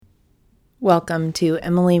Welcome to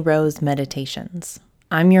Emily Rose Meditations.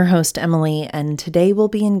 I'm your host, Emily, and today we'll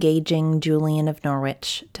be engaging Julian of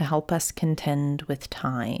Norwich to help us contend with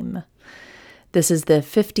time. This is the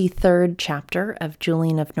 53rd chapter of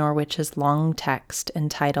Julian of Norwich's long text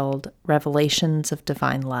entitled Revelations of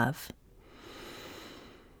Divine Love.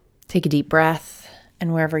 Take a deep breath,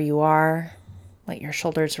 and wherever you are, let your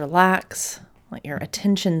shoulders relax, let your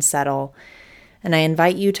attention settle, and I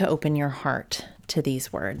invite you to open your heart to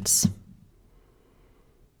these words.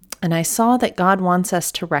 And I saw that God wants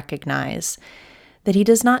us to recognize that he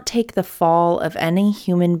does not take the fall of any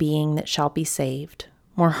human being that shall be saved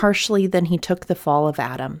more harshly than he took the fall of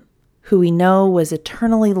Adam, who we know was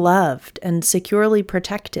eternally loved and securely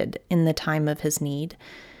protected in the time of his need,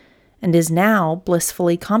 and is now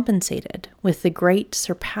blissfully compensated with the great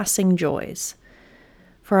surpassing joys.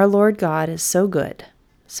 For our Lord God is so good,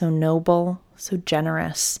 so noble, so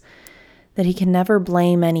generous, that he can never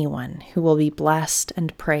blame anyone who will be blessed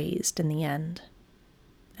and praised in the end.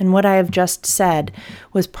 And what I have just said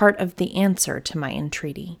was part of the answer to my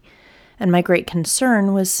entreaty, and my great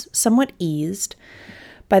concern was somewhat eased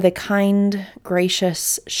by the kind,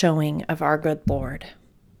 gracious showing of our good Lord,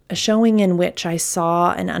 a showing in which I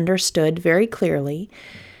saw and understood very clearly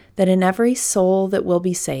that in every soul that will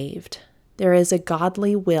be saved, there is a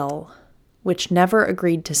godly will which never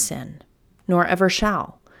agreed to sin, nor ever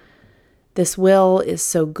shall. This will is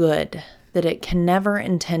so good that it can never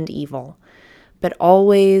intend evil, but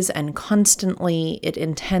always and constantly it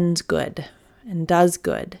intends good and does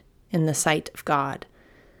good in the sight of God.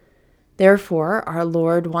 Therefore, our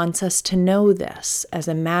Lord wants us to know this as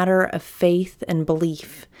a matter of faith and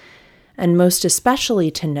belief, and most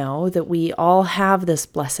especially to know that we all have this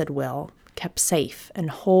blessed will kept safe and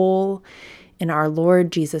whole in our Lord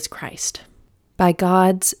Jesus Christ. By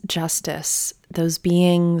God's justice, those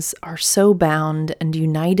beings are so bound and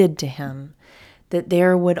united to him that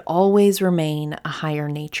there would always remain a higher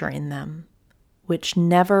nature in them, which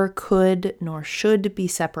never could nor should be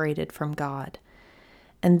separated from God.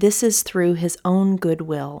 And this is through his own good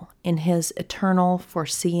will in his eternal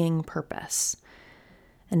foreseeing purpose.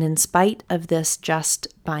 And in spite of this just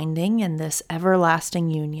binding and this everlasting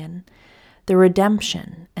union, the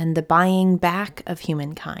redemption and the buying back of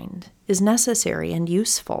humankind is necessary and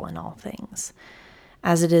useful in all things,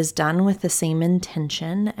 as it is done with the same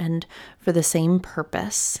intention and for the same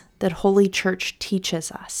purpose that Holy Church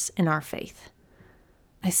teaches us in our faith.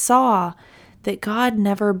 I saw that God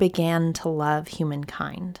never began to love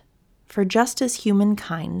humankind, for just as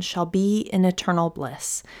humankind shall be in eternal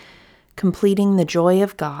bliss, completing the joy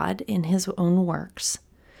of God in his own works,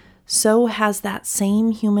 so has that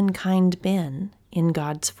same humankind been, in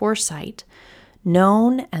God's foresight,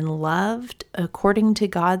 known and loved according to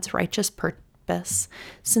God's righteous purpose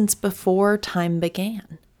since before time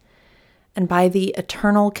began. And by the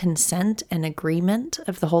eternal consent and agreement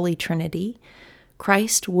of the Holy Trinity,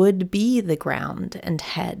 Christ would be the ground and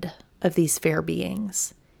head of these fair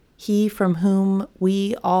beings, he from whom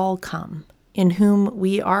we all come, in whom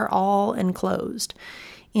we are all enclosed,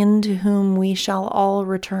 into whom we shall all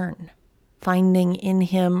return, finding in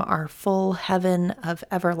him our full heaven of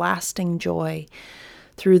everlasting joy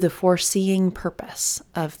through the foreseeing purpose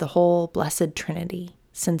of the whole blessed Trinity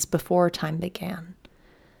since before time began.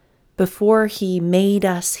 Before he made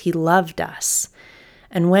us, he loved us,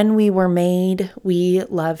 and when we were made, we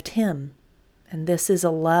loved him. And this is a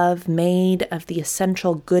love made of the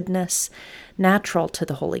essential goodness natural to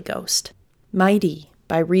the Holy Ghost, mighty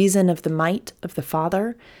by reason of the might of the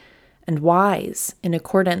Father, and wise in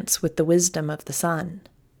accordance with the wisdom of the Son.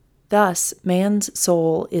 Thus, man's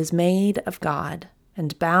soul is made of God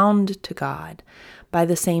and bound to God by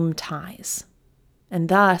the same ties. And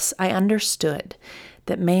thus I understood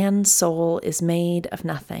that man's soul is made of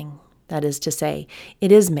nothing, that is to say,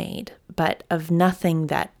 it is made, but of nothing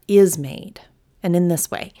that is made. And in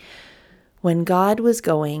this way, when God was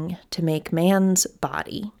going to make man's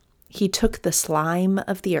body, he took the slime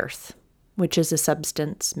of the earth, which is a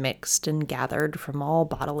substance mixed and gathered from all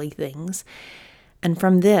bodily things, and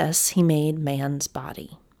from this he made man's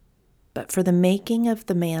body. But for the making of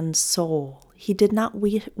the man's soul, he did not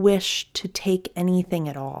wish to take anything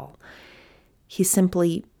at all. He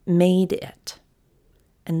simply made it.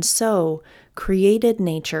 And so, created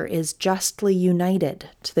nature is justly united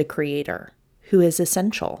to the Creator, who is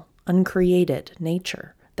essential, uncreated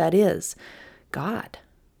nature, that is, God.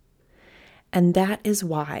 And that is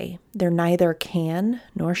why there neither can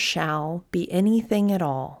nor shall be anything at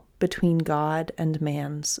all between God and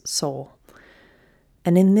man's soul.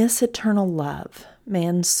 And in this eternal love,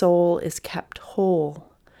 man's soul is kept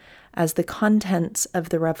whole, as the contents of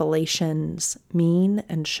the revelations mean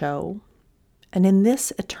and show, And in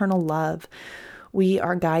this eternal love, we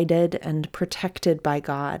are guided and protected by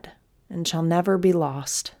God and shall never be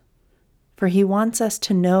lost. For he wants us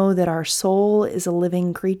to know that our soul is a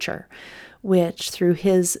living creature, which, through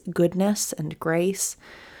his goodness and grace,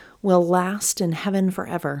 will last in heaven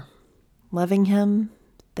forever, loving him,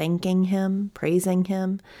 thanking him, praising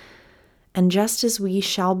him. And just as we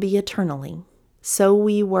shall be eternally, so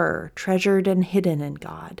we were treasured and hidden in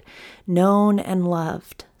God, known and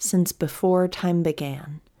loved since before time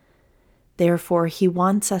began. Therefore, he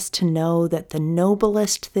wants us to know that the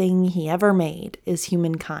noblest thing he ever made is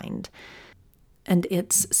humankind, and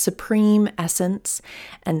its supreme essence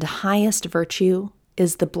and highest virtue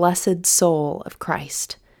is the blessed soul of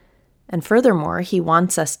Christ. And furthermore, he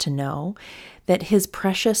wants us to know that his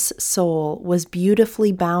precious soul was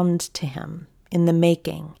beautifully bound to him in the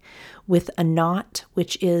making, with a knot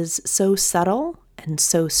which is so subtle and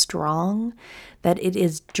so strong that it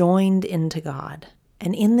is joined into God.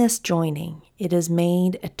 And in this joining, it is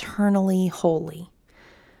made eternally holy.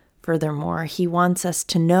 Furthermore, he wants us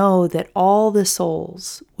to know that all the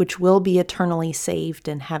souls which will be eternally saved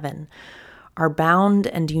in heaven are bound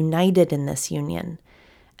and united in this union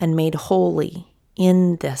and made holy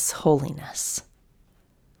in this holiness.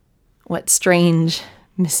 What strange,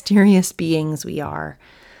 mysterious beings we are,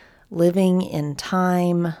 living in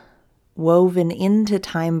time, woven into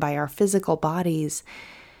time by our physical bodies,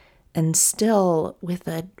 and still with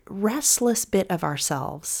a restless bit of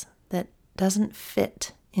ourselves that doesn't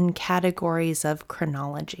fit in categories of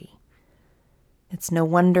chronology. It's no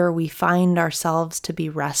wonder we find ourselves to be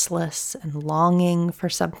restless and longing for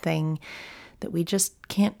something that we just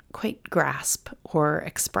can't quite grasp or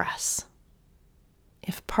express.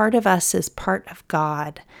 If part of us is part of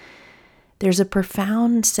God, there's a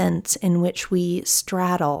profound sense in which we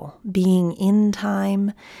straddle being in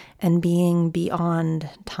time and being beyond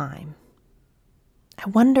time. I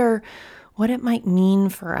wonder what it might mean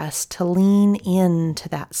for us to lean into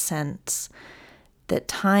that sense that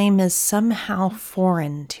time is somehow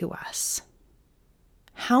foreign to us.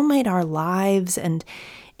 How might our lives and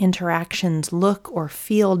interactions look or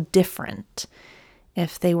feel different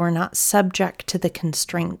if they were not subject to the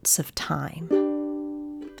constraints of time?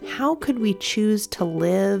 How could we choose to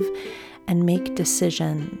live and make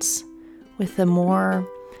decisions with a more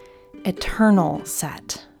eternal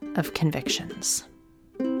set of convictions?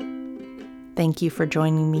 Thank you for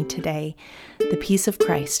joining me today. The peace of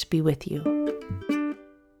Christ be with you.